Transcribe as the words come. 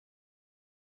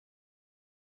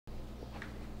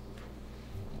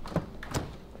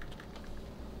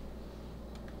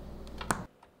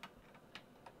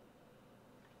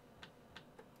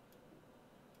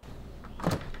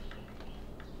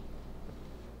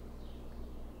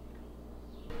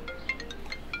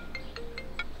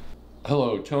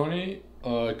Hello, Tony.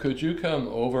 Could you come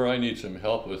over? I need some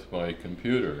help with my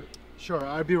computer. Sure,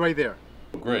 I'll be right there.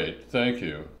 Great, thank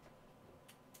you.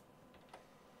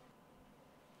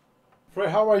 Fred,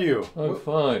 how are you? I'm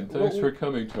fine. Thanks for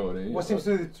coming, Tony. What seems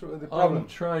to be the problem? I'm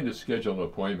trying to schedule an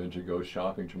appointment to go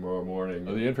shopping tomorrow morning.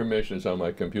 The information is on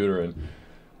my computer and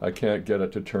I can't get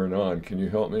it to turn on. Can you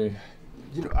help me?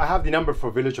 I have the number for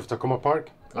Village of Takoma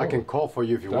Park. I Oh, can call for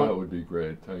you if you want. That would be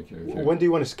great. Thank you. When do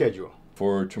you want to schedule?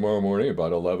 For tomorrow morning,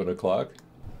 about 11 o'clock.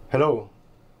 Hello.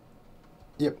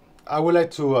 Yep. I would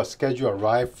like to schedule a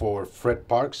ride for Fred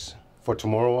Parks for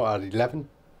tomorrow at 11.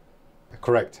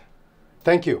 Correct.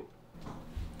 Thank you.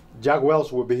 Jack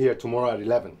Wells will be here tomorrow at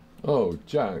 11. Oh,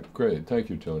 Jack, great. Thank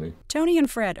you, Tony. Tony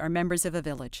and Fred are members of a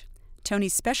village.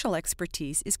 Tony's special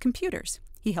expertise is computers.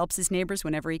 He helps his neighbors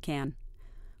whenever he can.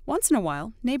 Once in a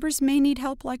while, neighbors may need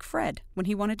help like Fred when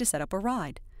he wanted to set up a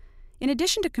ride. In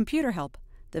addition to computer help,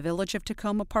 the Village of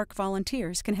Takoma Park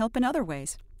volunteers can help in other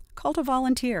ways. Call to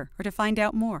volunteer or to find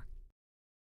out more.